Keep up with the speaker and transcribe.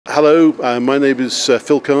Hello, my name is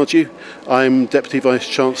Phil Cardew. I'm Deputy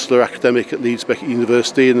Vice-Chancellor Academic at Leeds Beckett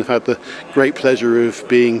University and have had the great pleasure of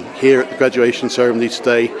being here at the graduation ceremony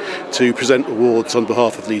today to present awards on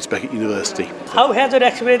behalf of Leeds Beckett University. How has your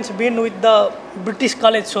experience been with the British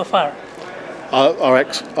College so far?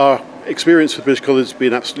 Our experience with British College has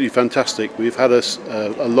been absolutely fantastic. We've had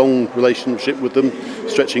a long relationship with them,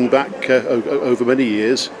 stretching back over many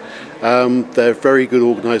years. They're a very good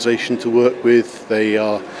organisation to work with. They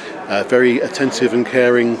are very attentive and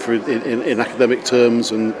caring in academic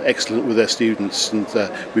terms and excellent with their students, and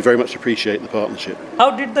we very much appreciate the partnership.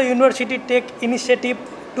 How did the university take initiative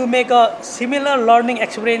to make a similar learning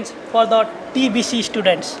experience for the TBC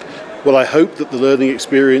students? Well, I hope that the learning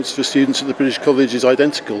experience for students at the British College is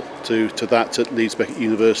identical to that at Leeds Beckett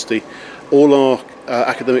University. All our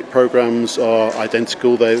academic programmes are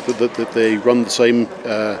identical. They run the same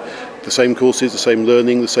courses, the same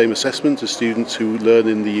learning, the same assessment as students who learn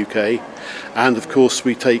in the UK. And of course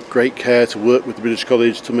we take great care to work with the British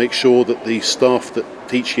College to make sure that the staff that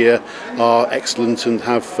teach here are excellent and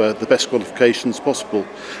have the best qualifications possible,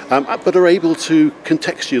 but are able to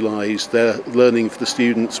contextualise their learning for the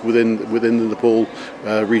students within the Nepal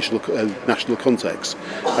regional national context.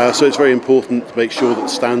 So it's very important to make sure that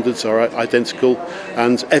standards are identical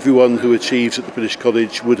and everyone who achieves at the British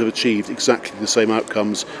College would have achieved exactly the same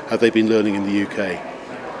outcomes had they been learning in the UK.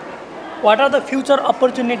 What are the future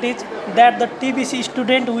opportunities that the TBC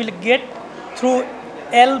student will get through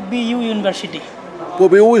LBU University? Well,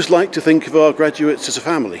 we always like to think of our graduates as a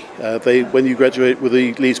family. When you graduate with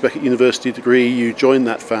a Leeds Beckett University degree, you join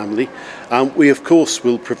that family. We, of course,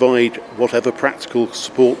 will provide whatever practical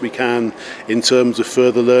support we can in terms of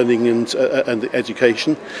further learning and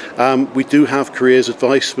education. We do have careers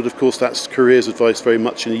advice, but of course that's careers advice very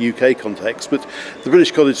much in a UK context. But the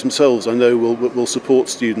British College themselves, I know, will support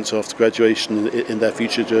students after graduation in their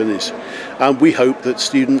future journeys. We hope that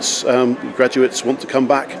students, graduates, want to come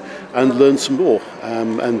back and learn some more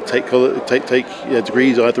and take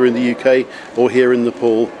degrees either in the UK or here in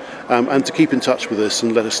Nepal, and to keep in touch with us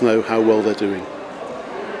and let us know how well they're doing.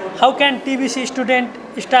 How can TBC student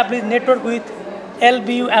establish network with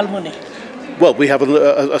LBU alumni? Well, we have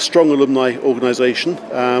a strong alumni organisation.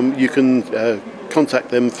 You can contact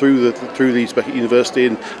them through Leeds Beckett University,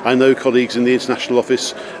 and I know colleagues in the international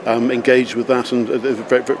office engage with that and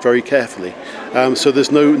very carefully. So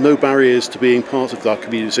there's no barriers to being part of our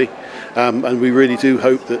community, and we really do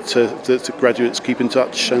hope that graduates keep in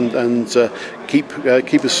touch and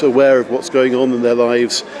keep us aware of what's going on in their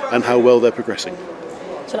lives and how well they're progressing.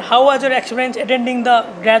 So how was your experience attending the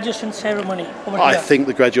graduation ceremony over here? I think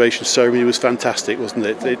the graduation ceremony was fantastic, wasn't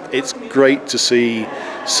it? It's great to see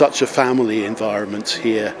such a family environment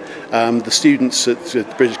here. The students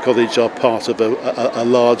at British College are part of a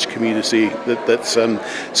large community that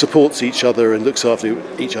supports each other and looks after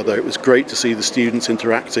each other. It was great to see the students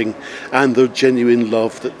interacting and the genuine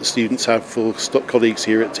love that the students have for colleagues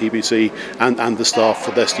here at TBC and the staff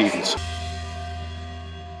for their students.